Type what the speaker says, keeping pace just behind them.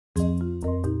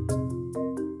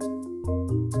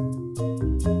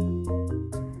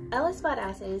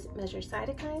assays measure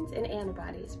cytokines and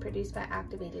antibodies produced by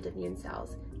activated immune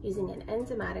cells using an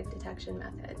enzymatic detection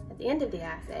method. At the end of the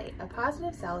assay, a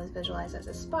positive cell is visualized as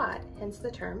a spot, hence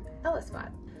the term ELISpot.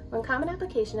 One common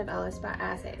application of ELISpot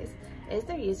assays is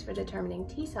their use for determining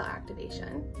T-cell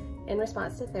activation in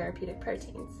response to therapeutic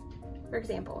proteins. For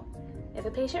example, if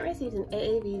a patient receives an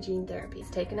AAV gene therapy, it's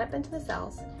taken up into the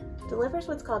cells, delivers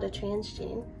what's called a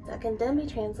transgene that can then be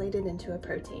translated into a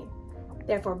protein.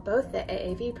 Therefore, both the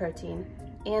AAV protein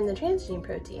and the transgene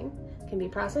protein can be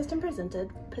processed and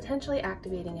presented, potentially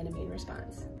activating an immune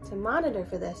response. To monitor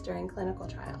for this during clinical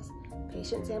trials,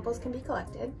 patient samples can be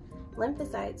collected,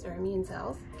 lymphocytes or immune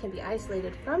cells can be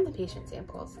isolated from the patient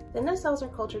samples, then those cells are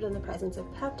cultured in the presence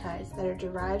of peptides that are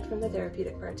derived from the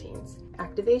therapeutic proteins.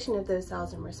 Activation of those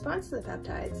cells in response to the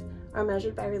peptides are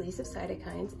measured by release of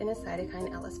cytokines in a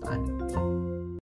cytokine ELISpot.